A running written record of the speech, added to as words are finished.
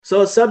So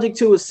a subject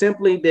to is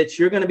simply that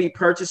you're going to be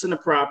purchasing the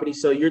property.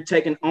 So you're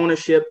taking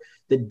ownership.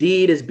 The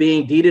deed is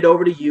being deeded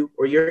over to you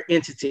or your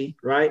entity,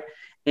 right?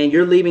 And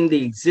you're leaving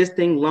the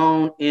existing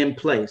loan in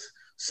place.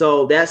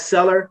 So that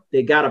seller,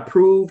 they got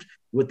approved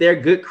with their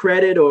good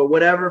credit or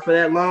whatever for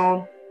that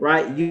loan,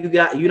 right? You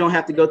don't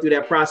have to go through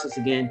that process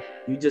again.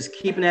 You're just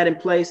keeping that in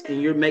place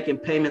and you're making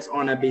payments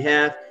on their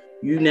behalf.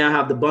 You now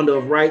have the bundle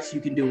of rights. You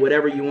can do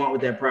whatever you want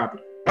with that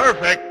property.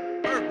 Perfect.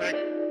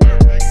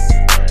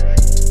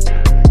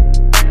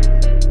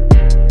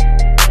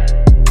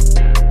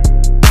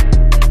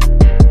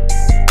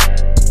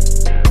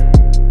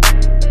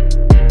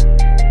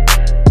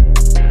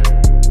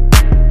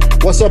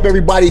 What's up,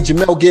 everybody?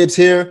 Jamel Gibbs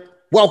here.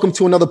 Welcome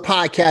to another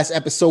podcast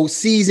episode,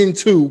 season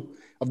 2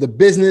 of the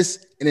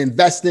Business and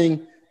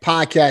Investing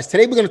Podcast.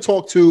 Today, we're going to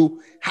talk to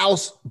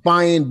House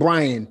Buying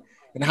Brian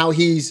and how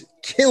he's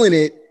killing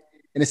it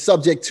in the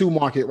subject to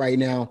market right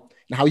now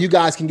and how you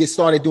guys can get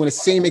started doing the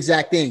same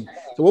exact thing.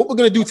 So what we're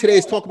going to do today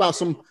is talk about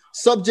some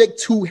subject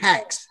to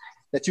hacks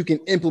that you can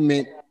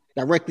implement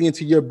directly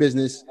into your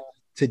business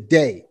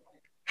today.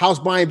 House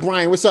Buying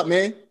Brian, what's up,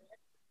 man?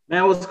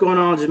 Man, what's going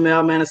on,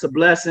 Jamel? Man, it's a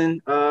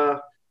blessing.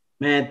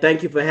 Man,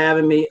 thank you for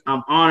having me.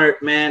 I'm honored,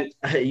 man.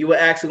 You were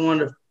actually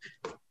one of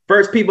the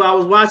first people I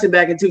was watching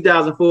back in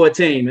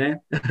 2014, man.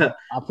 I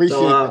appreciate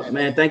it.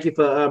 Man, thank you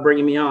for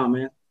bringing me on,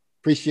 man.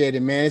 Appreciate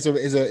it, man.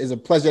 It's a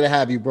pleasure to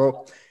have you,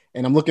 bro.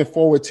 And I'm looking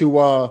forward to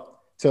all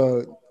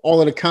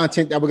of the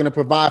content that we're going to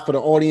provide for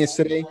the audience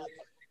today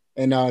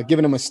and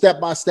giving them a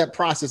step-by-step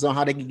process on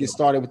how they can get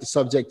started with the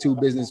subject to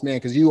business, man,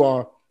 because you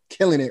are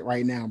killing it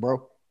right now,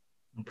 bro.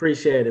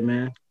 Appreciate it,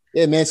 man.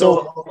 Yeah, man.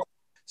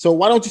 So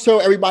why don't you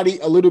tell everybody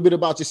a little bit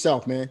about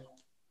yourself, man?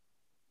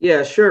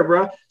 Yeah, sure,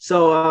 bro.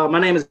 So my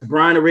name is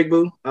Brian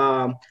Arigbu,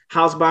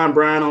 House Buying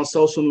Brian on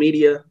social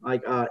media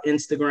like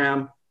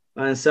Instagram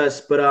and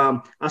such.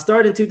 But I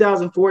started in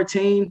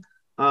 2014.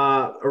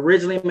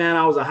 Originally, man,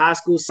 I was a high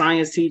school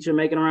science teacher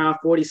making around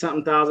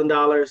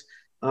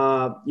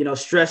 $40,000.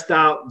 Stressed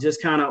out,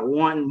 just kind of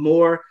wanting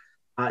more.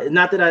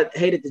 Not that I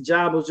hated the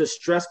job, it was just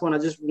stressful, and I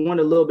just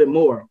wanted a little bit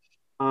more.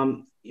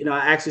 I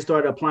actually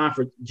started applying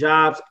for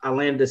jobs. I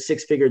landed a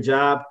 6-figure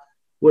job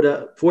with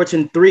a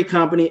Fortune 3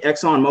 company,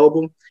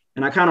 ExxonMobil.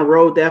 And I kind of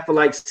rode that for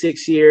like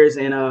 6 years.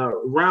 And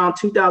around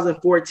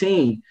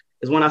 2014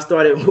 is when I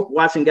started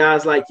watching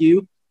guys like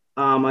you.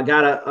 I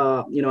got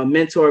a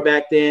mentor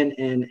back then.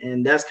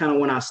 And that's kind of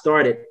when I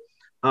started.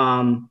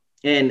 I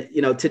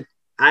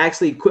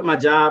actually quit my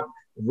job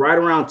right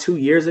around 2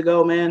 years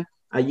ago, man.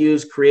 I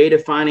used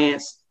creative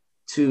finance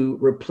to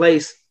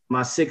replace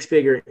my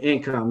 6-figure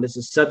income. This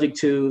is subject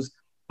to's,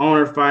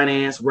 owner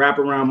finance,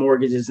 wraparound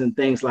mortgages, and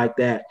things like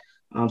that.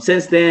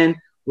 Since then,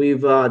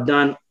 we've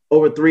done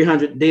over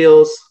 300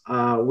 deals.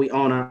 We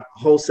own a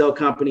wholesale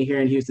company here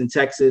in Houston,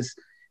 Texas.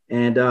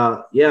 And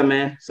yeah,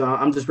 man, so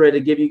I'm just ready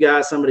to give you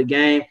guys some of the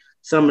game,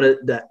 some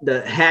of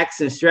the hacks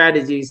and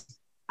strategies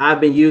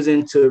I've been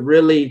using to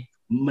really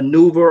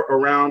maneuver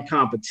around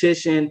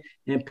competition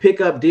and pick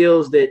up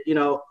deals that,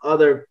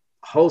 other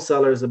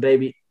wholesalers have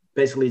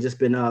basically just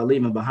been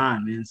leaving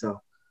behind, man.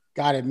 So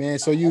got it, man.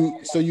 So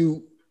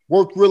you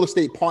worked real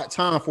estate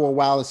part-time for a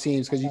while, it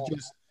seems, because you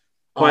just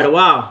quite a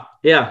while.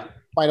 Yeah.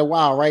 Quite a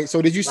while, right?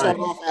 So did you start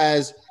off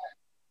as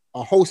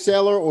a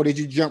wholesaler or did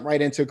you jump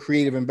right into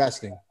creative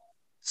investing?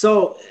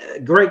 So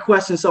great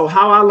question. So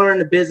how I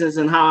learned the business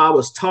and how I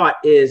was taught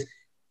is,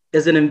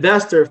 as an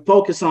investor,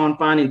 focus on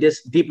finding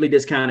deeply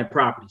discounted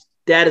properties.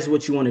 That is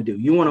what you want to do.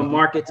 You want to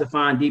market to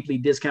find deeply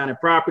discounted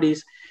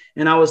properties.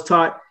 And I was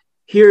taught,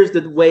 here's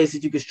the ways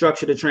that you can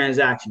structure the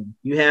transaction.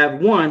 You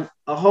have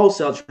a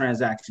wholesale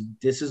transaction.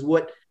 This is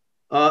what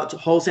a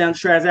wholesale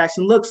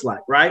transaction looks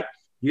like, right?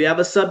 You have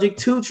a subject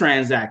to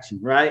transaction,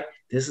 right?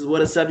 This is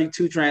what a subject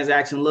to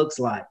transaction looks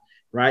like,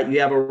 right?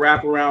 You have a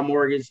wraparound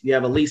mortgage, you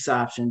have a lease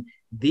option.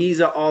 These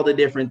are all the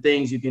different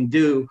things you can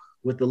do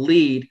with the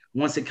lead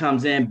once it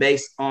comes in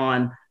based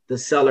on the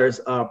seller's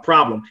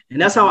problem. And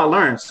that's how I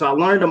learned. So I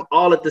learned them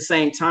all at the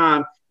same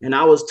time. And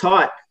I was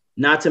taught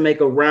not to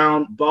make a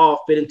round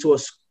ball fit into a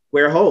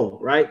square hole,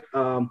 right?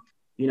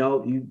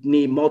 You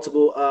need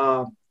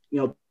multiple,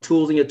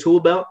 tools in your tool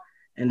belt.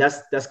 And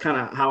that's kind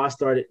of how I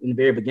started in the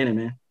very beginning,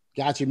 man.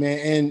 Got you, man.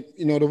 And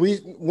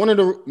one of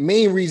the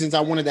main reasons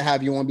I wanted to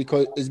have you on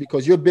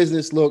because your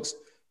business looks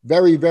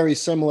very, very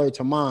similar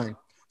to mine.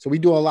 So we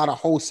do a lot of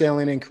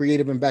wholesaling and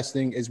creative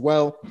investing as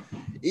well.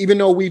 Even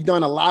though we've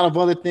done a lot of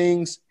other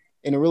things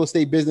in the real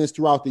estate business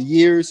throughout the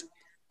years,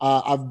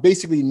 I've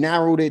basically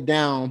narrowed it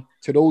down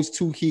to those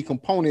 2 key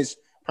components,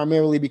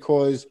 primarily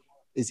because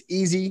it's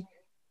easy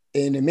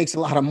and it makes a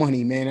lot of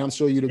money, man. I'm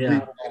sure you'd agree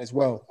with that as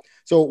well.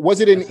 So was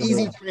it an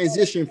easy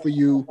transition for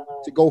you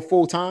to go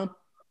full time?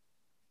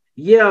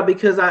 Yeah,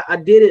 because I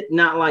did it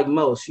not like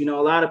most. A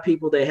lot of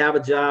people, they have a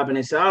job and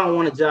they say, I don't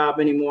want a job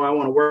anymore. I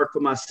want to work for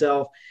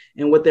myself.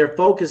 And what they're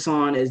focused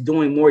on is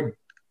doing more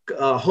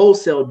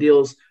wholesale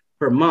deals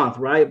per month,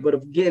 right? But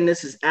again,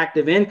 this is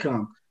active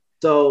income.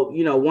 So,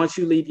 once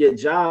you leave your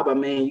job,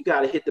 you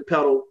got to hit the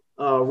pedal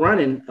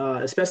running,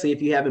 especially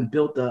if you haven't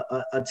built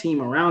a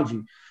team around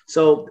you.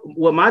 So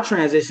what my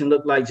transition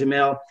looked like,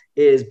 Jamel,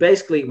 is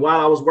basically while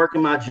I was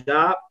working my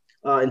job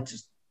in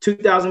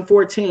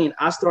 2014,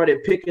 I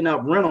started picking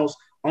up rentals,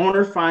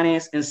 owner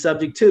finance and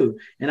subject to.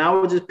 And I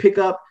would just pick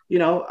up,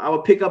 I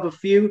would pick up a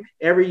few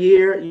every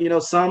year.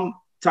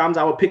 Sometimes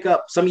I would pick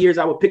up, some years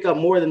I would pick up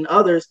more than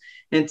others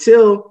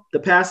until the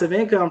passive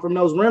income from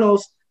those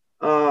rentals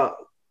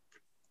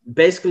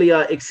basically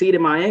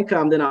exceeded my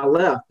income. Then I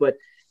left. But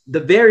the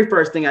very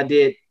first thing I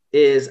did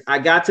is I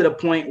got to the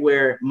point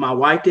where my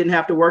wife didn't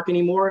have to work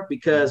anymore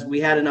because we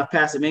had enough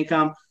passive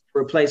income to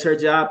replace her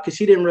job because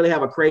she didn't really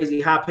have a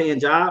crazy high paying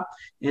job.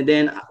 And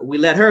then we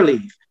let her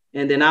leave.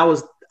 And then I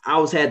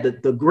had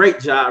the great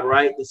job,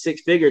 right? The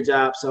 6-figure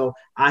job. So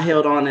I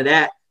held on to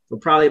that for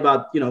probably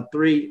about,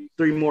 three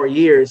more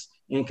years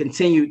and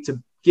continued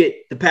to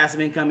get the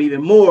passive income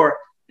even more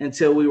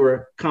until we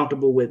were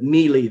comfortable with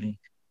me leaving.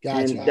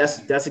 Gotcha. And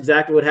that's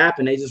exactly what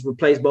happened. They just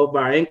replaced both of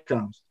our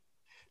incomes.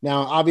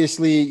 Now,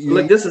 obviously,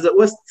 look, this is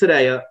what's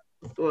today?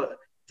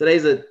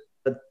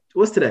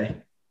 What's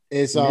today?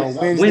 It's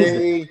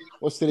Wednesday.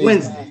 What's today?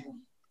 Wednesday.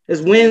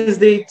 It's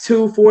Wednesday,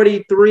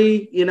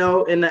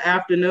 2:43. In the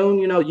afternoon.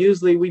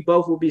 Usually we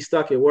both will be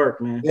stuck at work,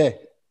 man.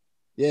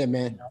 Yeah,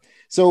 man.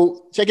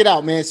 So check it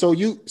out, man. So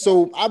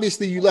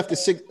obviously you left a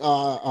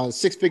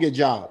 6-figure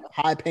job,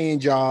 high paying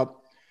job,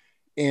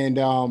 and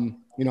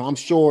I'm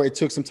sure it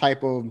took some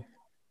type of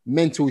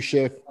mental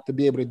shift to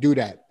be able to do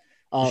that.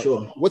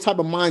 Sure. What type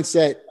of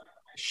mindset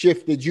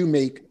shift did you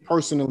make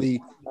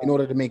personally in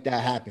order to make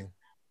that happen?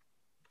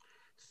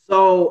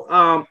 So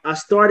I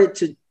started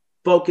to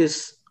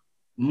focus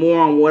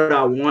more on what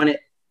I wanted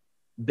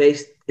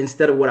based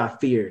instead of what I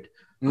feared.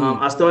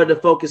 I started to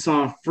focus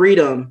on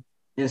freedom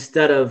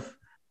instead of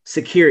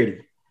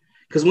security.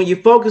 Because when you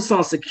focus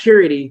on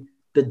security,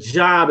 the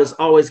job is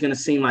always going to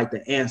seem like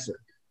the answer.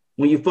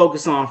 When you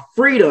focus on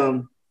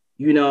freedom,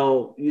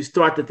 you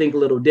start to think a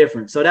little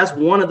different. So that's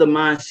one of the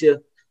mind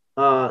shift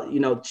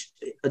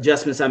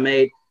adjustments I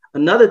made.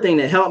 Another thing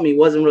that helped me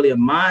wasn't really a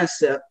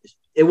mindset.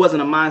 It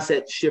wasn't a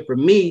mindset shift for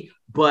me,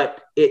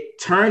 but it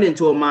turned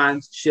into a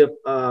mind shift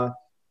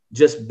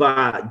just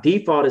by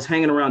default is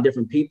hanging around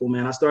different people,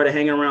 man. I started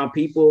hanging around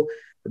people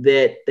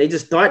that they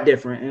just thought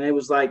different. And it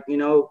was like,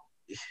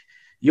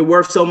 you're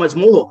worth so much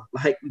more.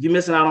 Like you're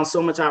missing out on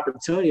so much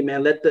opportunity,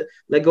 man.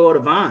 Let go of the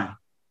vine.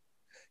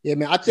 Yeah,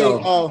 man. I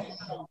think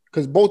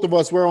because both of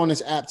us, we're on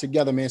this app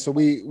together, man. So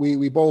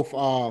we both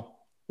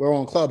we're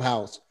on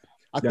Clubhouse.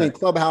 I think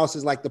Clubhouse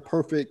is like the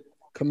perfect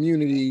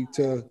community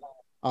to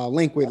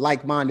link with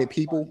like-minded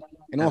people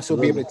and also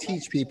be able to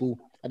teach people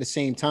at the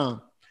same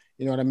time.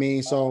 You know what I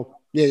mean? So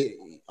yeah,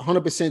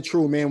 100%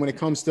 true, man. When it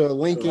comes to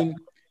linking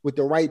with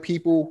the right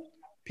people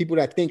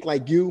that think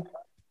like you,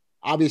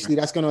 obviously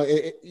that's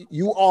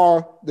you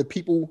are the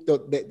people,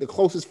 the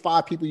closest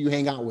 5 people you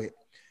hang out with.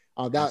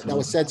 That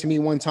was said to me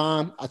one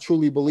time. I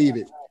truly believe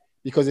it,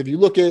 because if you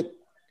look at,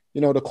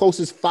 the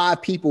closest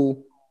 5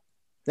 people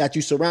that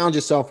you surround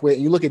yourself with,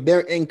 and you look at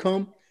their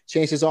income,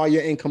 chances are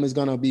your income is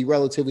going to be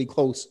relatively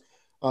close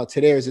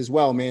to theirs as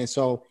well, man.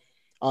 So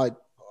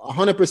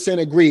 100%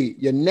 agree.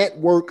 Your net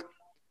worth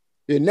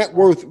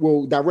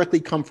will directly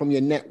come from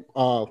your net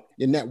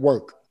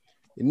work.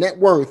 Your net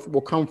worth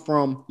will come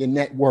from your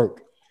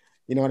network.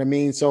 You know what I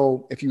mean?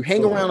 So if you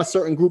hang around a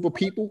certain group of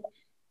people,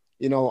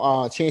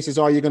 chances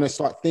are you're going to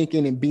start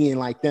thinking and being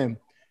like them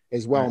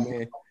as well,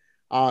 man.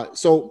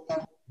 So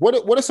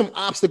what are some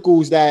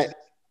obstacles that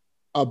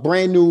a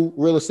brand new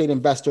real estate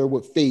investor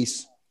would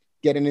face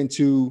getting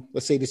into,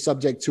 let's say, the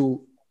subject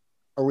to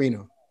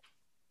arena?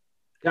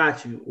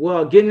 Got you.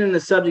 Well, getting in the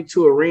subject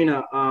to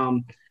arena,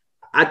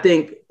 I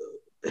think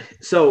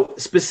so.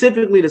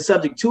 Specifically, the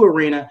subject to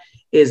arena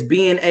is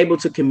being able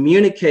to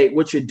communicate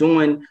what you're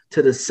doing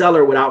to the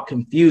seller without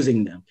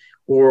confusing them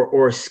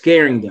or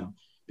scaring them,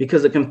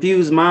 because a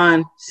confused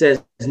mind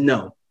says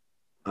no.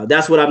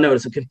 That's what I've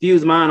noticed. A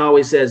confused mind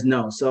always says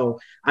no. So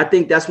I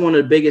think that's one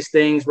of the biggest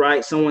things,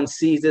 right? Someone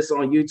sees this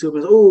on YouTube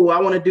and says, oh,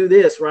 I want to do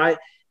this, right?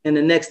 And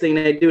the next thing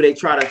they do, they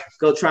try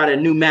their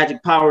new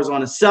magic powers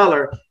on a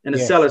seller, and the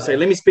seller say,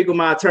 let me speak with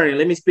my attorney.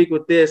 Let me speak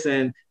with this.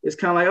 And it's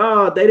kind of like,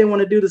 oh, they didn't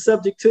want to do the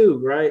subject too,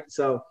 right?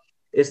 So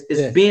it's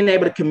being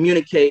able to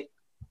communicate,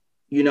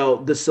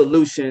 the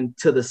solution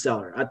to the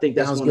seller. I think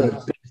that's one of the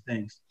biggest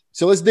things.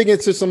 So let's dig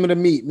into some of the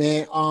meat,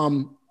 man.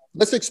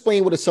 Let's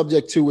explain what a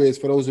subject to is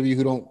for those of you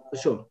who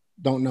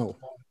don't know.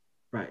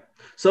 Right.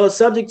 So a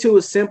subject to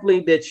is simply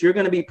that you're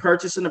going to be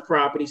purchasing the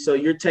property. So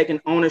you're taking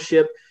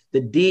ownership.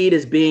 The deed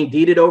is being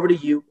deeded over to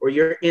you or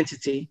your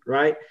entity,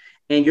 right?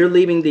 And you're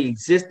leaving the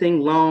existing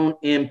loan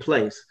in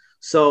place.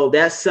 So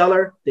that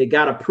seller, they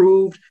got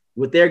approved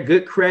with their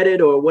good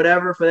credit or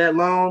whatever for that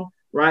loan,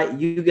 right?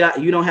 You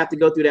don't have to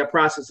go through that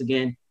process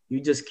again.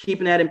 You're just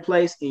keeping that in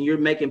place and you're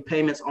making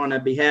payments on their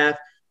behalf.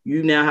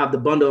 You now have the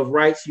bundle of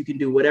rights. You can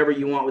do whatever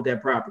you want with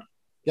that property.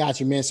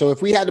 Gotcha, man. So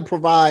if we had to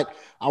provide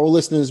our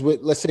listeners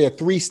with, let's say, a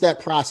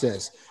 3-step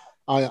process,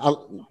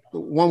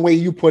 one way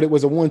you put it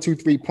was a 1, 2,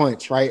 3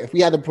 punch, right? If we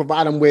had to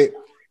provide them with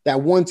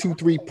that 1, 2,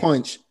 3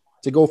 punch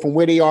to go from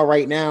where they are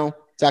right now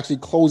to actually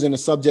closing a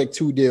subject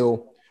to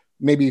deal,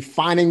 maybe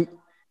finding,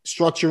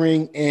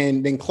 structuring,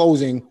 and then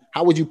closing?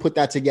 How would you put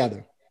that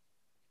together?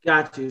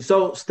 Got you.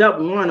 So step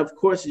one, of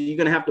course, you're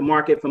going to have to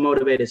market for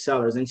motivated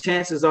sellers. And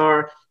chances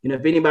are,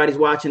 if anybody's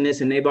watching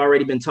this and they've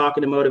already been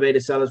talking to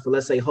motivated sellers for,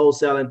 let's say,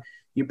 wholesaling,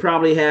 you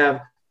probably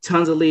have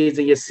tons of leads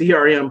in your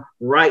CRM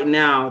right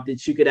now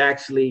that you could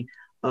actually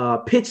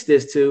pitch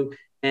this to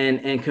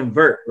and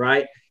convert,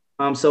 right?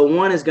 So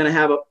one is going to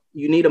have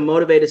you need a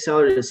motivated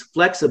seller that's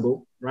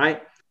flexible,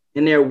 right?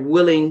 And they're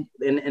willing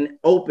and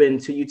open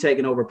to you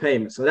taking over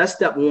payments. So that's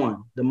step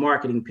one, the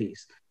marketing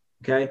piece.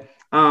 Okay.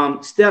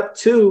 Step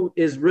two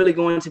is really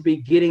going to be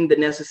getting the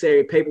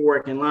necessary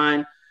paperwork in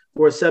line.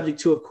 For a subject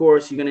to, of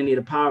course, you're going to need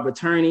a power of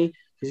attorney,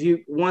 because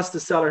once the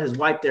seller has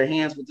wiped their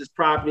hands with this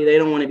property, they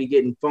don't want to be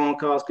getting phone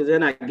calls because they're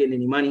not getting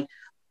any money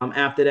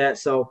after that.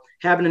 So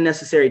having the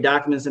necessary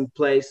documents in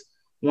place.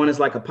 One is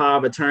like a power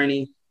of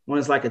attorney. One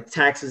is like a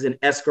taxes and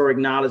escrow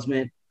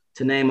acknowledgement,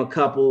 to name a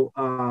couple.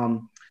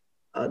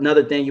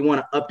 Another thing, you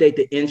want to update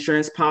the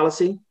insurance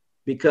policy,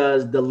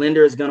 because the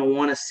lender is going to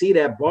want to see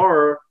that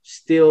borrower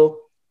still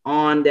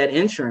on that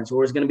insurance,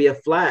 or it's going to be a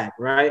flag,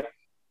 right?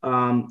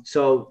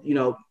 So,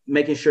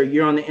 making sure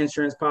you're on the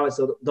insurance policy.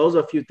 So those are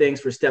a few things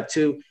for step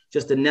two,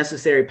 just the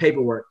necessary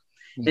paperwork.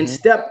 Mm-hmm. And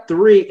step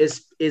three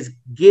is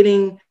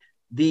getting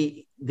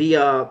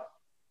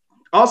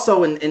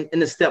also in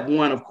the step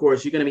one, of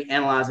course, you're going to be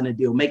analyzing the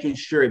deal, making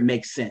sure it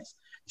makes sense.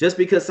 Just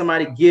because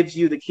somebody gives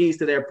you the keys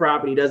to their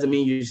property doesn't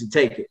mean you should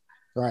take it.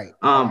 Right.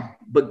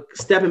 But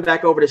stepping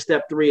back over to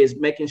step three is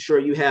making sure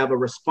you have a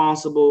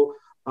responsible,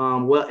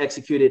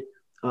 well-executed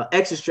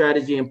exit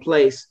strategy in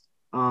place,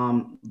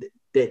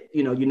 that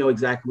you know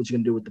exactly what you're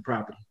gonna do with the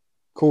property.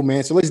 Cool,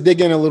 man. So let's dig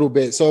in a little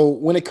bit. So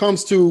when it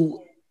comes to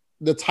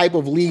the type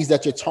of leads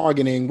that you're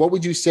targeting, what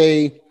would you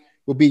say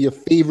would be your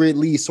favorite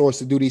lead source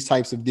to do these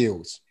types of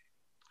deals?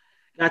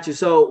 Got you.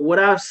 So what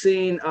I've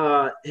seen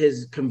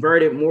has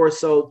converted more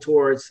so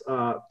towards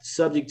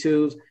subject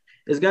twos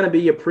is going to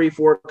be your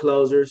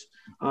pre-foreclosures.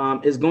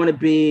 Is going to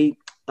be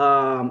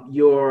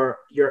your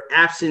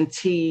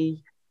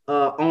absentee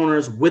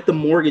owners with the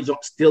mortgage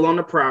still on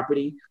the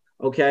property.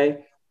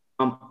 Okay.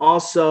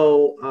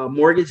 Also,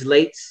 mortgage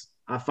lates.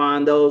 I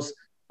find those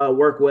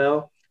work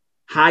well.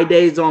 High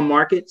days on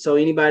market. So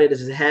anybody that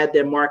has had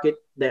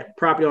that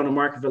property on the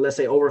market for, let's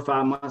say, over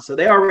 5 months. So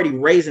they're already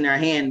raising their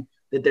hand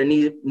that they're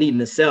needing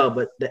to sell,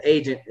 but the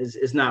agent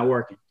is not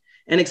working.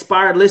 And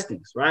expired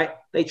listings, right?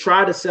 They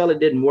tried to sell, it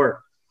didn't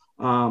work.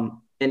 And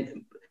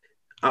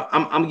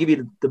I'm gonna give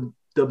you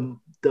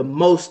the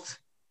most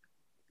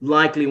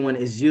likely one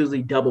is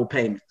usually double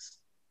payments.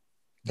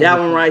 That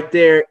one right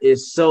there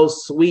is so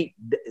sweet.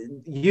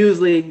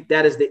 Usually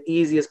that is the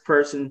easiest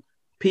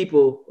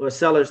people or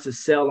sellers to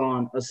sell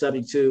on a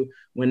subject to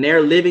when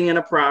they're living in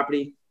a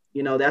property.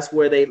 That's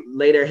where they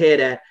lay their head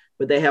at,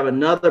 but they have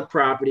another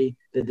property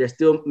that they're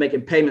still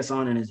making payments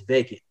on and it's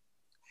vacant.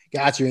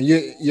 Got you.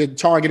 And you're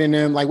targeting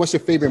them. Like, what's your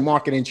favorite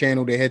marketing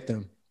channel to hit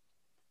them?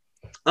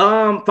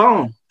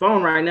 Phone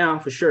right now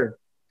for sure.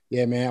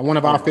 Yeah, man. One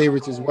of our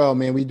favorites as well,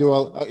 man. We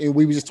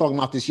were just talking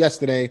about this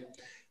yesterday.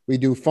 We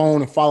do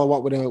phone and follow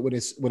up with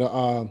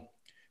a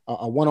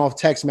one-off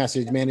text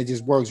message, man. It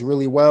just works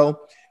really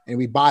well. And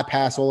we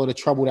bypass all of the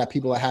trouble that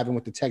people are having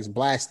with the text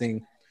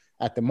blasting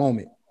at the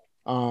moment.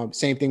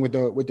 Same thing with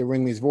the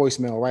Ringley's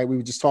voicemail, right? We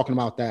were just talking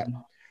about that.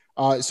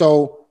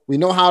 So we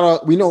know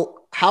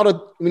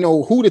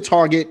who to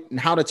target and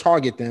how to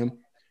target them,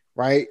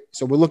 right?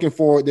 So we're looking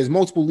for, there's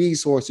multiple lead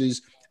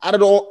sources. Out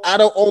of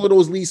all of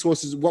those lead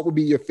sources, what would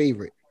be your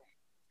favorite?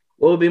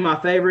 What would be my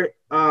favorite?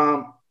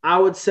 I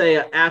would say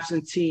an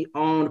absentee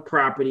owned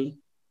property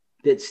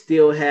that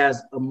still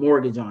has a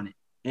mortgage on it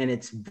and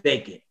it's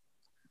vacant.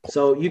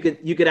 So you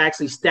could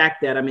actually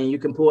stack that. I mean, you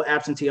can pull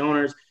absentee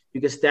owners,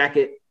 you can stack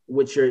it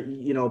with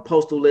your,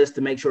 postal list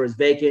to make sure it's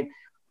vacant.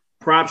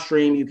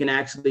 PropStream, you can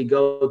actually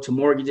go to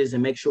mortgages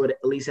and make sure it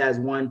at least has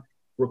one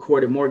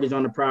recorded mortgage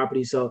on the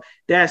property. So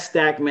that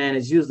stack, man,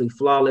 is usually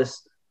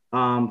flawless.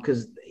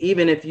 Because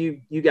even if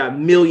you got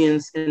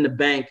millions in the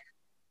bank,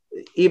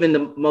 even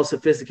the most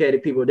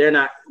sophisticated people, they're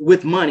not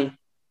with money.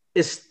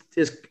 It's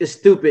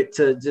stupid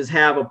to just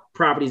have a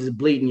property just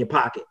bleed in your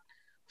pocket.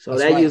 So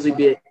That's right. usually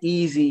be an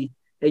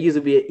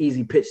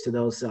easy pitch to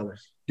those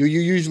sellers. Do you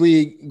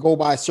usually go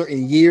by a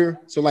certain year?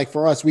 So like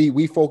for us,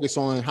 we focus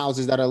on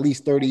houses that are at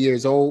least 30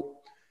 years old,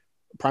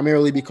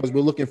 primarily because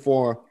we're looking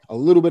for a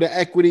little bit of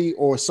equity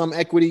or some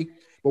equity,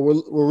 but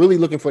we're really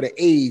looking for the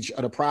age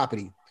of the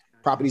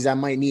properties that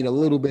might need a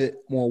little bit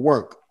more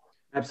work.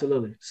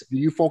 Absolutely. Do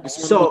you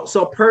focus on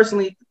So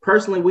personally,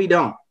 we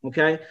don't.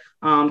 Okay.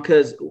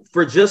 Because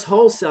for just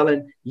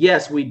wholesaling,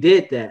 yes, we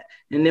did that.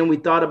 And then we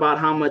thought about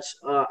how much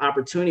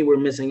opportunity we're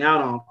missing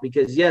out on,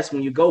 because yes,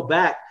 when you go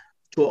back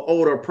to an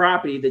older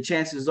property, the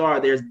chances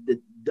are there's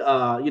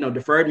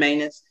deferred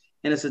maintenance,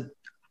 and it's a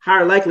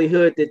higher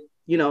likelihood that,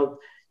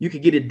 you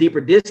could get a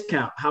deeper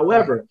discount.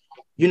 However,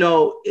 you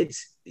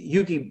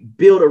can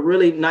build a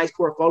really nice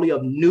portfolio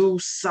of new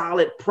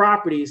solid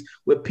properties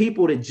with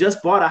people that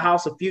just bought a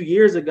house a few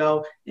years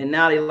ago and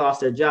now they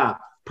lost their job.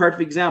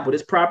 Perfect example.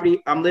 This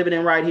property I'm living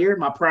in right here,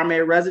 my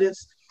primary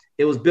residence,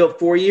 it was built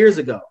 4 years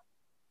ago.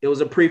 It was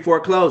a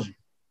pre-foreclosure,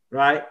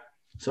 right?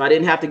 So I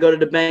didn't have to go to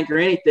the bank or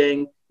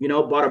anything,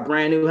 bought a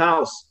brand new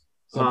house.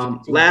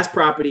 Last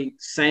property,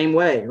 same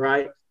way,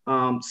 right?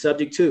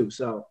 Subject to.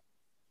 So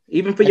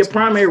even for your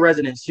primary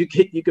residence, you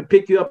could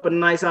pick you up a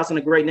nice house in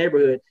a great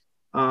neighborhood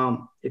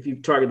if you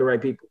target the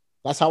right people.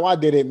 That's how I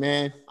did it,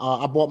 man.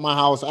 I bought my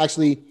house.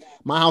 Actually,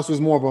 my house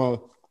was more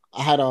of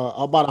I had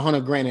about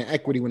 $100,000 in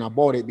equity when I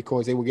bought it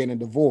because they were getting a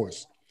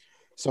divorce.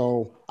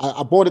 So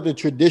I bought it the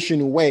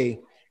traditional way,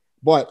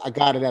 but I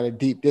got it at a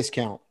deep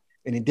discount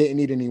and it didn't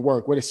need any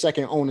work. We're the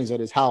second owners of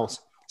this house.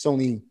 It's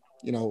only,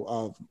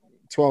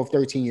 12,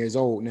 13 years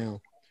old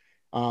now.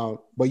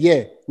 But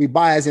yeah, we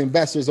buy as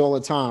investors all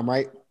the time,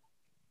 right?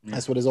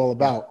 That's what it's all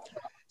about.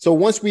 So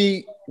once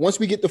we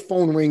get the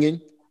phone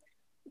ringing,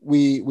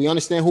 we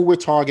understand who we're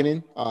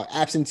targeting,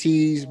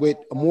 absentees with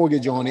a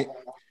mortgage on it.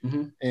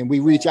 Mm-hmm. And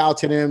we reach out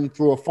to them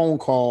through a phone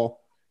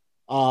call.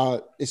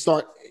 We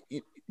start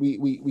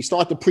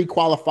to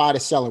pre-qualify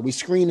the seller. We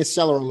screen the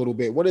seller a little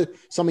bit. What are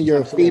some of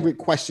your favorite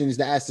questions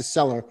to ask the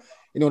seller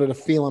in order to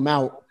feel them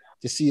out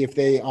to see if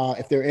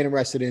they're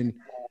interested in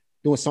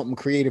doing something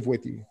creative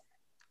with you?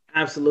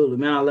 Absolutely,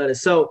 man. I love it.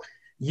 So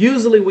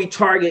usually we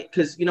target,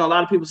 because, a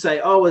lot of people say,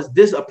 oh, is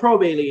this a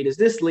probate lead? Is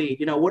this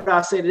lead? What do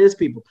I say to this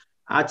people?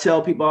 I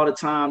tell people all the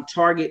time,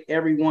 target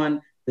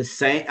everyone the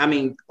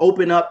same.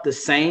 Open up the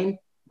same,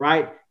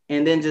 right?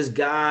 And then just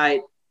guide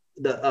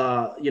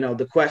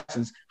the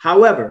questions.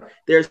 However,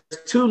 there's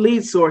 2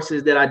 lead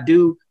sources that I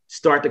do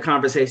start the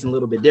conversation a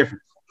little bit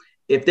different.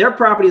 If their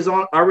property is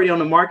already on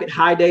the market,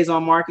 high days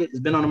on market, it's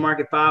been on the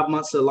market 5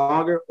 months or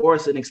longer, or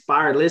it's an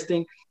expired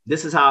listing,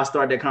 this is how I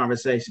start that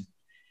conversation.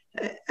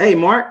 Hey,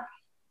 Mark.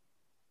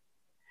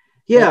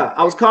 Yeah,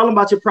 I was calling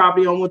about your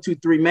property on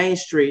 123 Main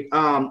Street.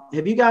 Have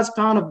you guys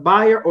found a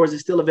buyer, or is it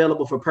still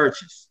available for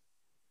purchase?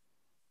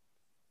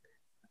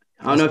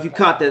 I don't know if you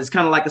caught that. It's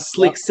kind of like a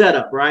slick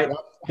setup, right?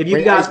 Have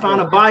you guys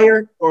found a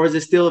buyer, or is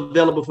it still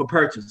available for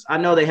purchase? I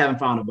know they haven't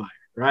found a buyer,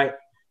 right?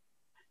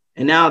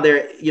 And now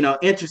their,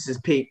 interest is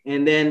peaked.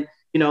 And then,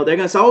 they're going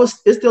to say, oh,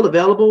 it's still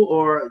available,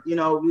 or,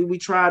 we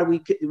tried, we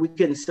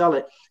couldn't sell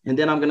it. And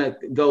then I'm going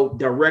to go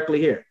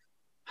directly here.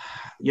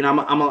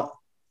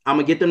 I'm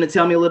gonna get them to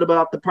tell me a little bit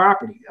about the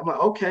property. I'm like,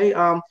 okay,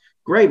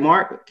 great,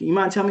 Mark. Can you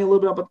mind telling me a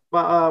little bit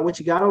about what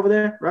you got over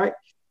there, right?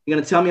 You're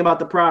gonna tell me about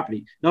the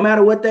property, no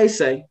matter what they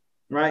say,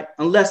 right?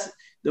 No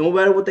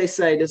matter what they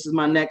say, this is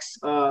my next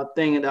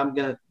thing that I'm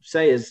gonna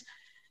say is,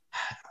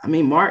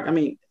 Mark,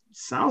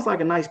 sounds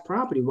like a nice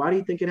property. Why do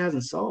you think it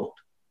hasn't sold,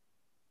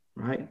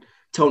 right?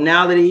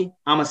 Tonality,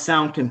 I'm gonna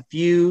sound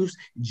confused,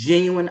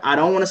 genuine. I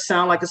don't want to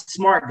sound like a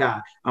smart guy.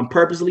 I'm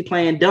purposely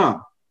playing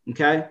dumb,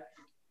 okay?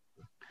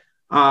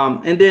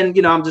 And then,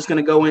 I'm just going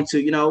to go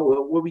into,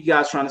 what were you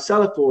guys trying to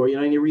sell it for?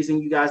 Any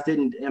reason you guys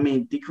didn't,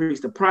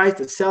 decrease the price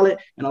to sell it?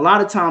 And a lot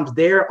of times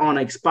they're on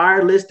an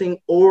expired listing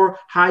or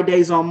high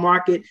days on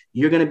market.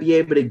 You're going to be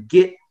able to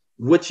get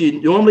what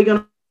you're normally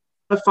going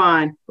to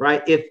find,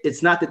 right? If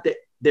it's not that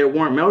they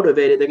weren't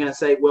motivated, they're going to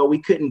say, well,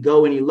 we couldn't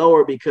go any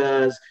lower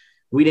because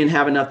we didn't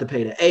have enough to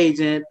pay the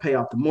agent, pay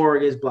off the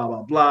mortgage, blah,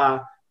 blah,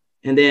 blah.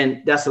 And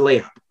then that's a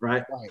layup,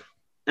 right? Right.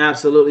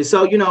 Absolutely.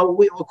 So,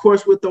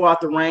 we'll throw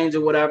out the range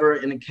or whatever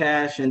in the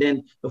cash. And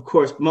then, of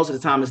course, most of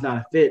the time it's not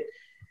a fit.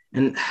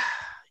 And,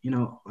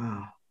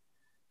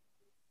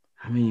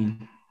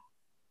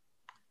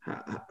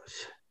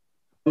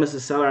 Mr.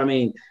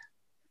 Seller,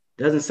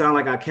 doesn't sound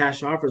like our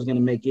cash offer is going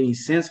to make any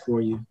sense for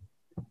you.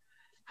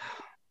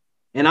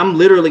 And I'm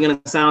literally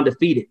going to sound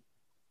defeated,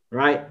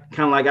 right?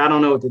 Kind of like, I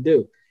don't know what to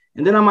do.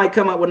 And then I might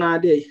come up with an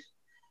idea.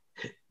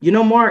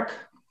 Mark,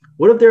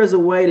 what if there's a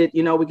way that,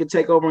 we could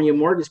take over on your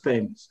mortgage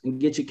payments and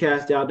get you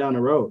cashed out down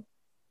the road?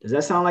 Does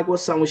that sound like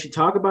what's something we should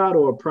talk about,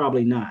 or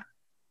probably not?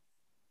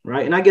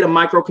 Right. And I get a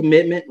micro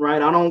commitment,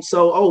 right? I don't,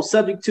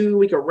 subject to,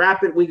 we could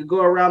wrap it. We could go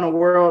around the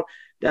world.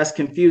 That's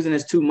confusing.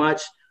 It's too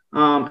much.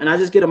 And I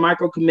just get a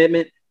micro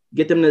commitment,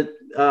 get them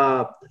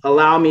to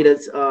allow me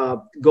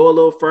to go a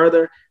little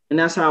further. And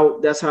that's how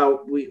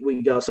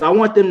we go. So I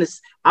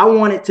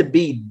want it to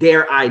be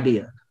their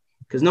idea,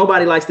 because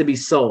nobody likes to be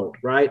sold,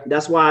 right?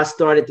 That's why I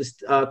started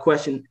this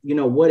question,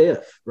 what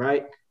if,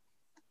 right?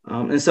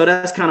 And so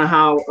that's kind of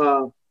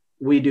how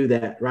we do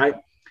that, right?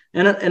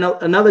 And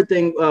another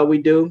thing we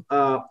do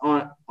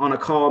on a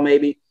call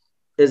maybe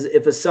is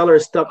if a seller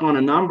is stuck on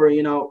a number,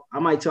 I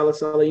might tell a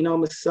seller,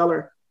 Mr.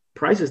 Seller,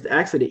 price is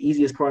actually the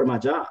easiest part of my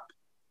job.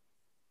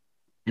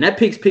 And that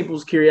piques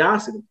people's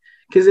curiosity,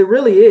 because it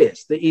really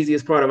is the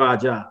easiest part of our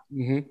job.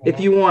 Mm-hmm.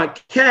 If you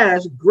want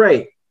cash,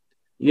 great.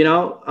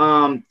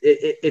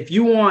 If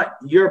you want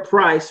your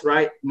price,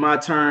 right, my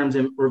terms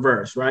in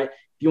reverse, right?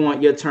 If you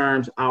want your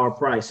terms, our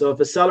price. So if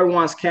a seller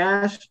wants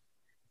cash,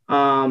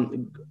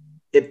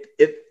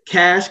 if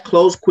cash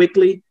close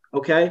quickly,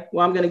 okay,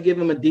 well, I'm going to give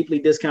them a deeply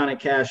discounted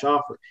cash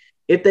offer.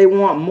 If they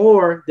want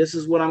more, this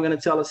is what I'm going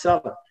to tell a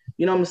seller.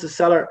 Mr.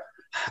 Seller,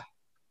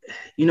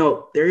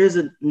 there is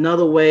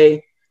another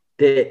way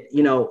that,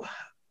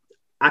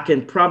 I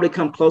can probably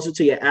come closer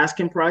to your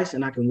asking price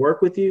and I can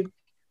work with you.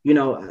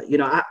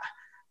 I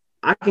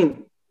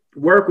can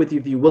work with you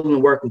if you're willing to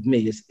work with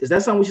me. Is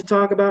that something we should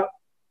talk about?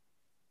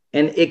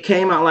 And it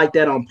came out like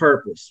that on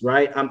purpose,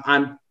 right?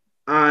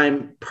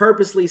 I'm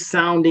purposely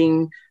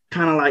sounding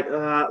kind of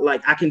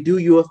like I can do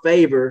you a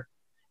favor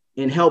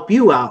and help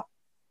you out,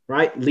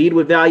 right? Lead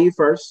with value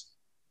first,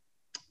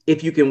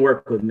 if you can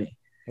work with me.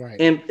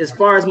 Right. And as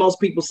far as most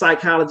people's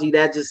psychology,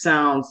 that just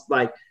sounds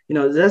like,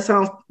 does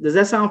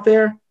that sound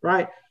fair?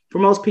 Right. For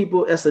most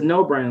people, it's a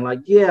no-brainer.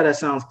 Like, yeah, that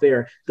sounds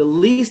fair. The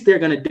least they're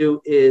going to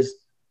do is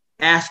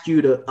ask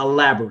you to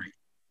elaborate.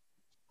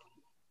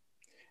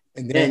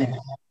 And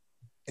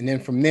then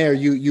from there,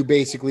 you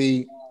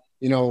basically,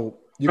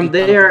 from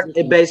there,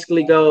 it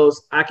basically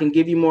goes, I can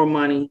give you more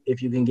money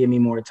if you can give me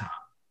more time.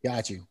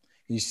 Got you.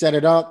 You set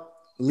it up,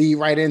 lead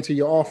right into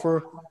your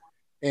offer,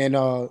 and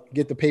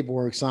get the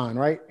paperwork signed,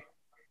 right?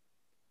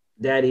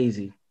 That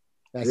easy.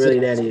 That's really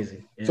it. That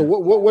easy. Yeah. So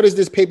what does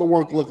this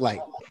paperwork look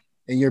like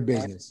in your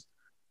business?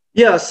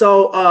 Yeah,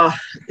 so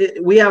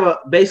we have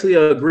basically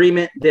an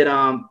agreement that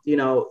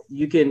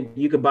you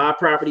can buy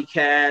property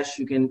cash,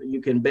 you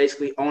can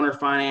basically owner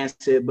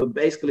finance it, but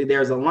basically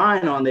there's a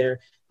line on there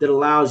that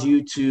allows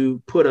you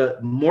to put a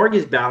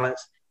mortgage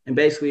balance, and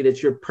basically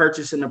that you're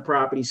purchasing the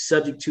property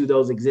subject to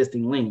those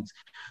existing liens.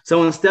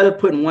 So instead of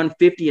putting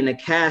 $150 in the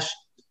cash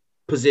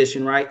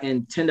position, right,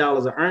 and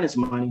 $10 of earnest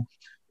money,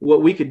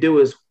 what we could do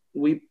is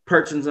we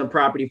purchase a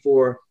property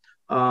for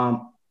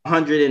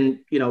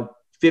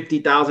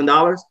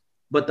 $150,000,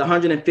 but the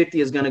 $150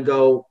 is going to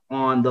go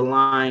on the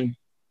line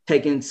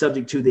taken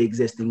subject to the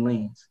existing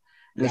liens.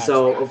 And Gotcha.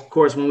 So, of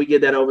course, when we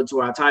get that over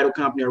to our title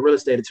company or real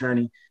estate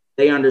attorney,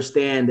 they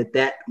understand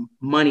that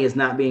money is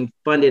not being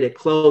funded at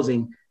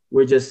closing.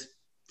 We're just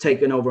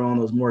taking over on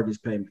those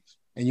mortgage payments.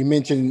 And you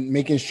mentioned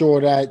making sure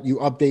that you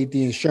update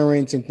the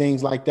insurance and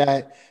things like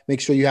that.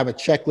 Make sure you have a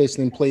checklist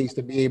in place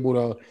to be able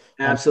to.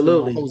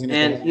 Absolutely.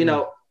 And,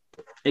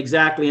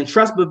 exactly. And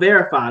trust but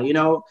verify.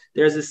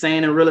 There's a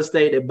saying in real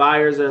estate that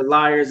buyers are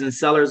liars and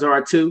sellers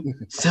are too.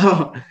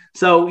 So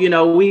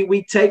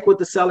we take what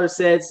the seller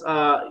says,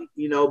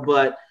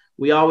 but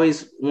we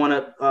always want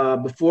to,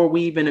 before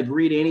we even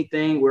agree to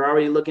anything, we're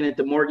already looking at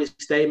the mortgage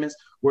statements.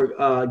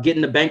 We're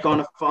getting the bank on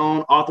the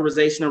phone,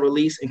 authorization of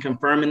release, and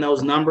confirming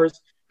those numbers.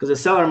 Because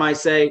the seller might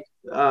say,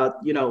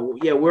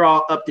 we're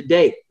all up to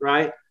date,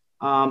 right?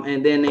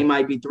 And then they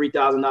might be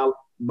 $3,000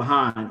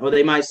 behind. Or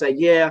they might say,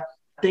 yeah,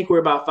 I think we're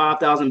about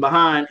 5,000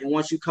 behind. And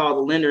once you call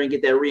the lender and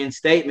get that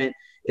reinstatement,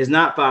 it's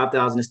not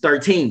 5,000, it's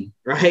 13,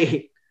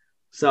 right?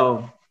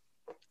 So.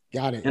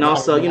 Got it. And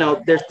also,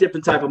 there's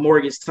different type of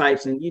mortgage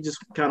types, and you just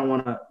kind of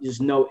want to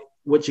just know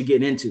what you're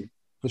getting into.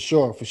 For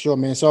sure,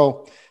 man.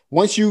 So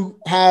once you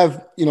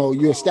have,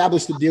 you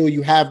establish the deal,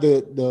 you have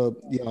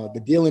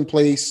the deal in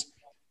place.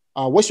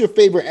 What's your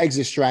favorite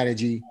exit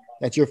strategy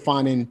that you're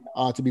finding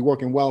to be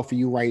working well for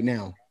you right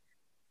now?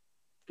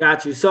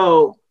 Got you.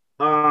 So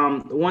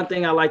one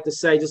thing I like to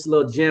say, just a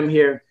little gem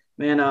here,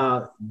 man,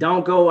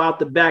 don't go out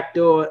the back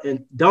door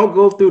and don't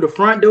go through the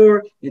front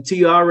door until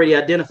you already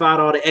identified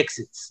all the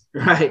exits,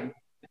 right?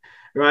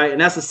 Right. And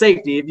that's a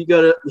safety. If you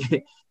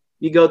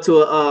go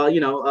to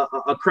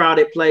a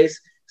crowded place,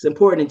 it's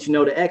important that you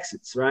know the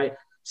exits, right?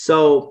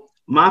 So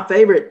my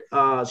favorite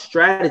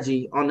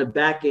strategy on the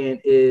back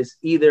end is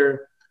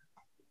either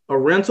a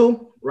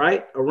rental,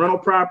 right? A rental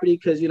property,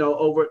 because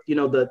over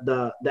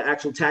the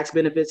actual tax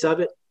benefits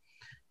of it,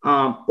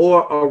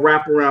 or a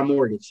wraparound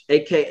mortgage,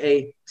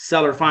 aka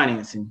seller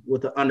financing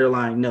with the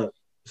underlying note.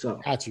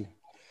 So got you.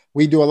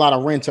 We do a lot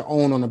of rent to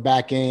own on the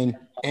back end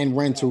and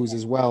rentals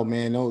as well,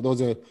 man.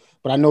 Those are,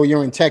 but I know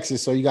you're in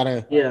Texas, so you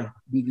gotta. Yeah.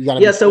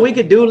 So we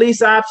could do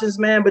lease options,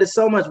 man, but it's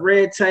so much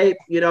red tape.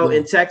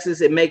 In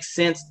Texas, it makes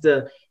sense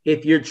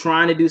if you're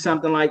trying to do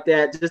something like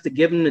that, just to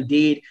give them the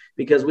deed,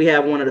 because we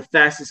have one of the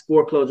fastest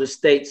foreclosure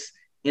states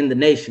in the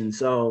nation.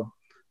 So,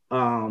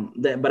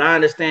 but I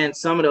understand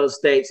some of those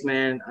states,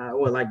 man,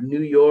 like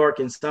New York,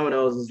 and some of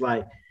those is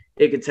like,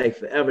 it could take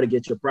forever to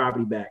get your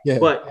property back. Yeah.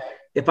 But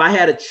if I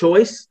had a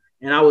choice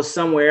and I was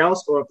somewhere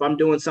else, or if I'm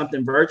doing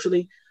something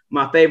virtually,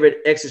 my favorite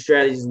exit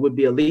strategies would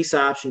be a lease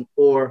option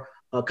or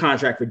a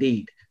contract for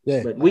deed.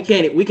 Yeah. But we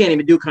can't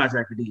even do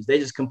contract for deeds. They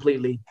just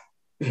completely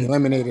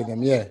eliminated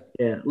them. Yeah.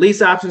 Yeah.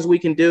 Lease options we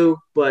can do,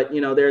 but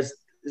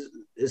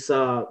it's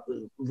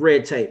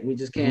red tape. We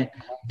just can't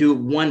do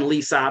one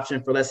lease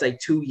option for, let's say,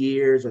 2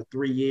 years or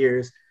 3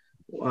 years.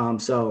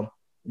 So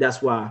that's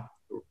why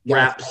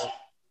wraps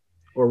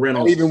or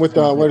rentals. Even with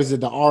the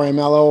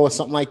RMLO or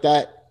something like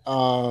that.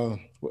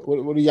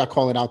 What do y'all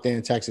call it out there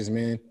in Texas,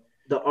 man?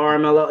 The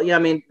RMLO. Yeah, I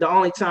mean, the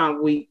only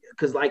time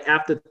because like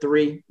after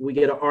 3, we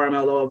get an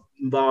RMLO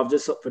involved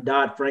just for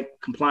Dodd-Frank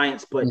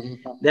compliance, but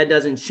that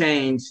doesn't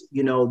change,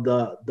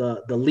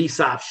 the lease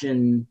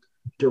option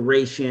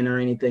duration or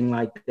anything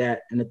like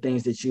that, and the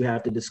things that you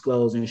have to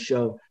disclose and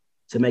show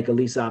to make a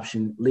lease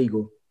option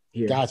legal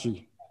here. Got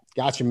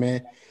you,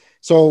 man.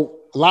 So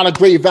a lot of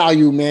great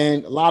value,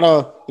 man. A lot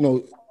of,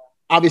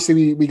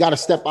 obviously we got a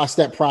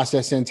step-by-step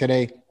process in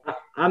today.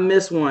 I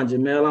missed one,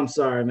 Jamel. I'm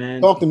sorry,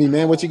 man. Talk to me,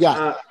 man. What you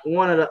got?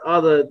 One of the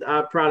other,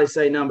 I'd probably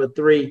say number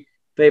 3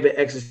 favorite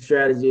exit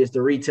strategy is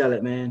to retail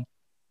it, man.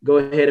 Go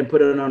ahead and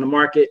put it on the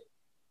market.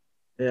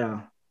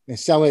 Yeah. And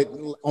sell it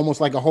almost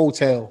like a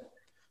hotel.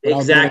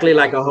 Exactly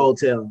like a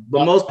hotel.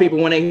 But most people,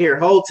 when they hear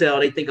hotel,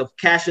 they think of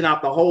cashing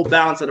out the whole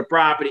balance of the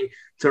property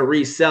to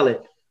resell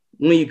it.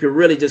 When you could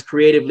really just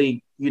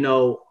creatively,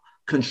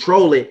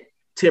 control it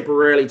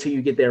temporarily till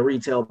you get that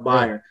retail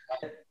buyer.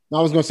 Right.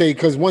 I was going to say,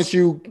 because once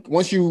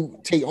you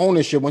take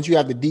ownership, once you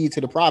have the deed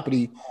to the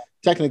property,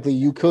 technically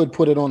you could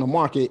put it on the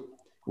market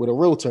with a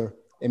realtor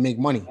and make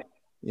money,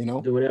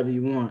 Do whatever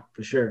you want,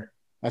 for sure.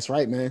 That's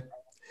right, man.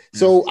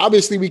 So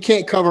obviously we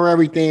can't cover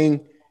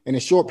everything in a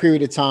short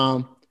period of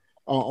time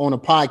on a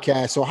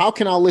podcast. So how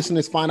can our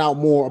listeners find out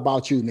more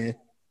about you, man?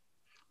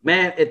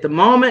 Man, at the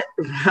moment,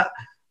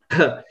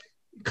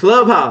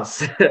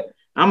 Clubhouse.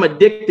 I'm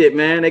addicted,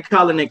 man. They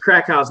calling it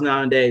crack house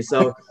nowadays.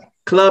 So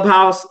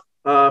Clubhouse,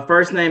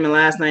 first name and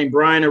last name,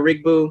 Brian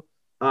Arigbu.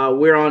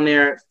 We're on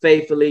there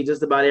faithfully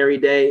just about every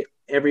day.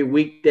 Every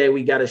weekday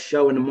we got a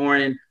show in the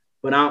morning,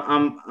 but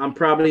I'm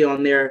probably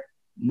on there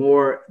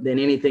more than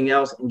anything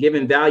else and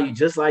giving value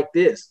just like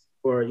this,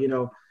 or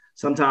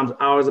sometimes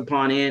hours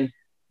upon end.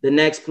 The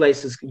next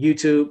place is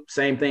YouTube,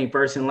 same thing,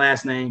 first and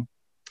last name,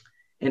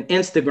 and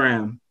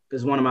Instagram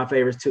is one of my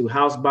favorites too.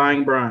 House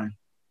Buying Brian.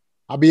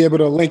 I'll be able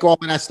to link all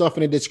of that stuff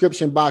in the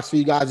description box for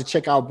you guys to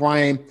check out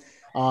Brian.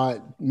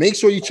 Make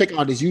sure you check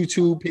out his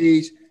YouTube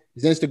page,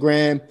 his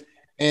Instagram.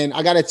 And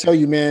I got to tell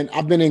you, man,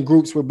 I've been in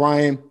groups with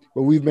Brian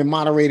where we've been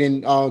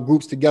moderating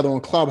groups together on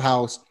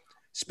Clubhouse,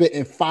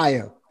 spitting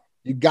fire.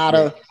 You got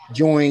to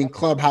join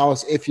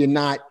Clubhouse if you're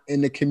not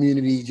in the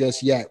community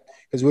just yet,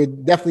 because we're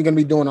definitely going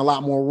to be doing a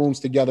lot more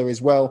rooms together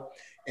as well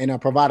and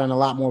providing a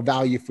lot more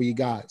value for you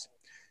guys.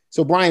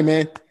 So, Brian,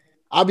 man,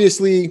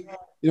 obviously,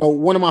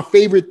 one of my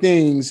favorite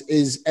things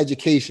is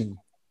education,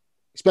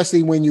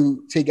 especially when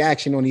you take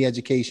action on the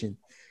education.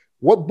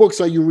 What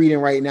books are you reading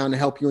right now to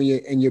help you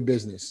in your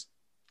business?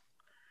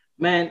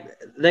 Man,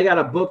 they got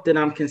a book that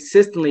I'm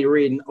consistently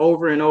reading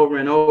over and over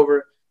and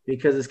over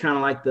because it's kind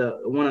of like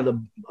one of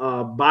the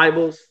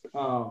Bibles.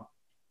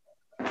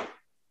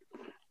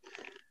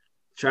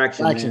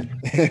 Traction. Man.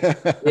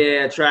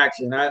 Yeah,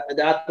 Traction.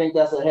 I think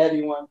that's a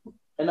heavy one.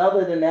 And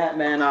other than that,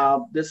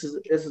 man, this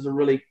is a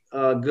really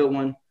good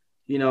one.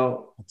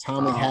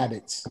 Atomic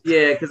Habits.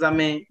 Yeah, because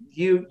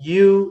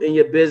you and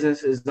your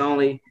business is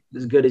only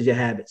as good as your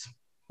habits.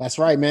 That's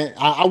right, man.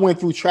 I went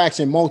through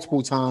Traction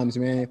multiple times,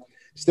 man.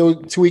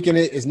 Still tweaking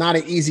it. It's not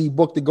an easy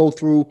book to go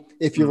through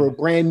if you're a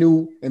brand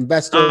new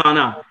investor.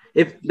 No.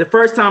 If the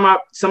first time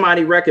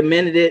somebody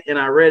recommended it and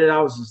I read it,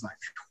 I was just like,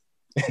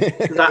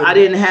 because I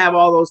didn't have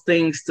all those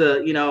things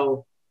to,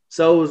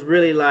 so it was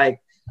really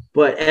like,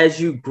 but as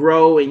you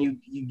grow and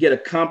you get a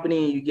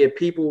company and you get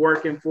people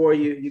working for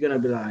you, you're going to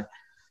be like,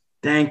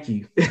 thank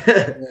you.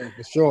 Yeah,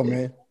 for sure,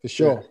 man. For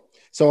sure. Yeah.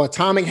 So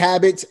Atomic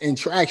Habits and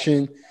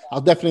Traction,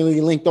 I'll definitely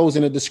link those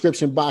in the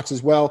description box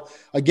as well.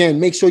 Again,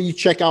 make sure you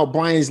check out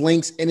Brian's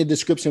links in the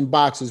description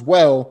box as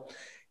well.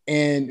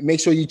 And make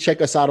sure you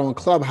check us out on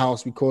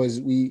Clubhouse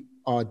because we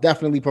are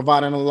definitely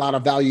providing a lot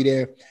of value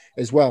there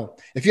as well.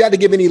 If you had to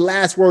give any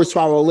last words to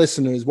our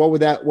listeners, what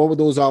would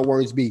those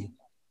words be?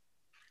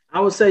 I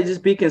would say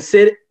just be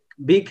consistent,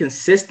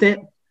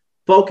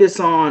 focus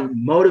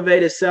on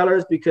motivated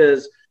sellers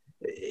because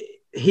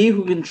he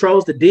who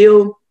controls the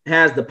deal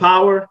has the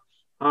power.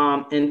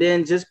 And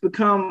then just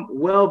become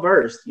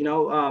well-versed,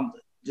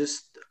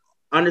 just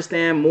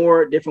understand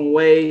more different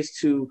ways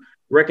to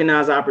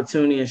recognize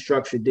opportunity and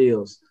structure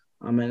deals.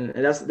 And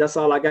that's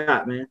all I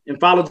got, man. And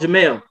follow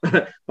Jamel.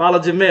 Follow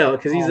Jamel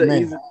because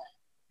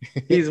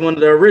he's one of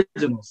the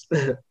originals.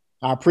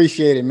 I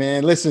appreciate it,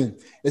 man. Listen,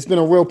 it's been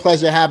a real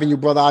pleasure having you,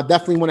 brother. I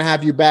definitely want to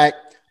have you back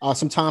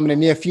sometime in the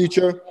near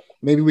future.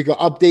 Maybe we could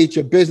update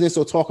your business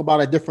or talk about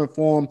a different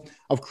form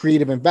of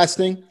creative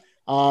investing.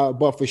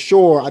 But for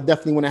sure, I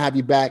definitely want to have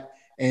you back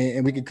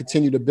and we can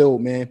continue to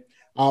build, man.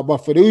 But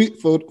for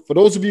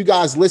those of you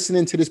guys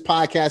listening to this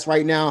podcast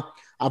right now,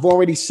 I've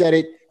already said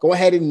it. Go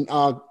ahead and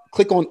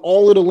click on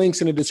all of the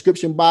links in the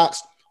description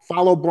box.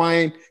 Follow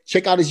Brian.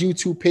 Check out his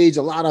YouTube page.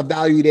 A lot of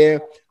value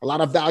there. A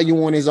lot of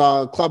value on his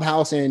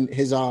Clubhouse and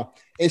his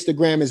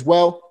Instagram as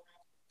well.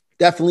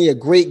 Definitely a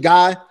great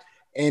guy.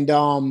 And,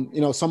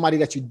 somebody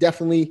that you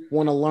definitely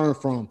want to learn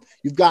from.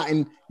 You've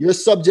gotten your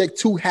subject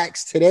 2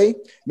 hacks today.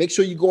 Make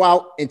sure you go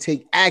out and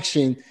take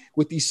action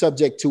with these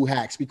subject 2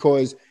 hacks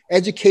because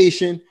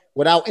education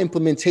without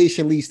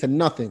implementation leads to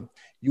nothing.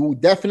 You will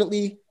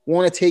definitely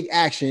want to take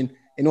action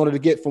in order to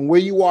get from where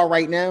you are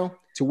right now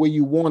to where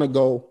you want to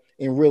go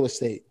in real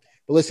estate.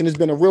 But listen, it's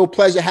been a real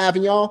pleasure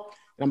having y'all.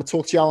 And I'm going to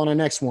talk to y'all on the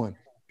next one.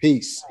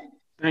 Peace.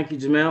 Thank you,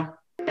 Jamel.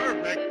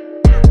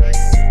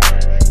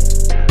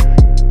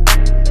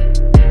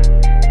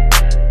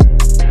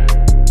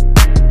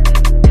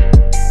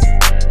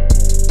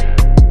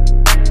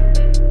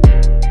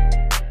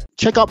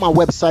 check out my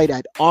website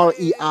at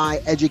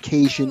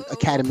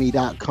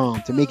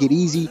reieducationacademy.com. To make it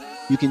easy,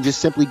 you can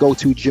just simply go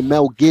to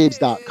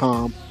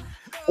jamelgibbs.com,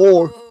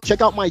 or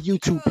check out my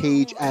YouTube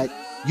page at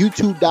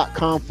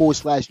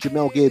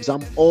youtube.com/Jamel Gibbs.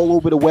 I'm all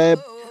over the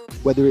web,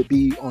 whether it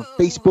be on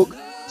Facebook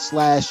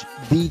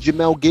 /the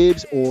Jamel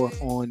Gibbs or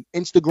on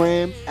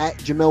Instagram at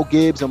Jamel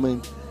Gibbs. I'm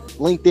in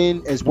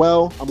LinkedIn as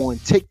well. I'm on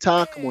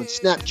TikTok. I'm on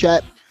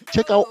Snapchat.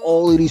 Check out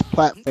all of these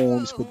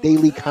platforms for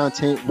daily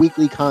content,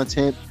 weekly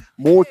content,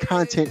 more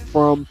content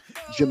from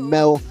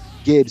Jamel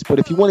Gibbs. But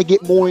if you want to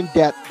get more in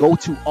depth, go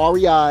to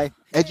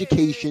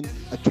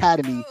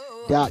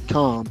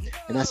reieducationacademy.com,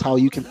 and that's how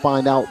you can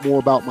find out more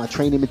about my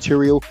training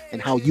material and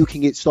how you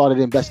can get started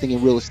investing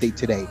in real estate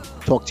today.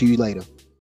 Talk to you later.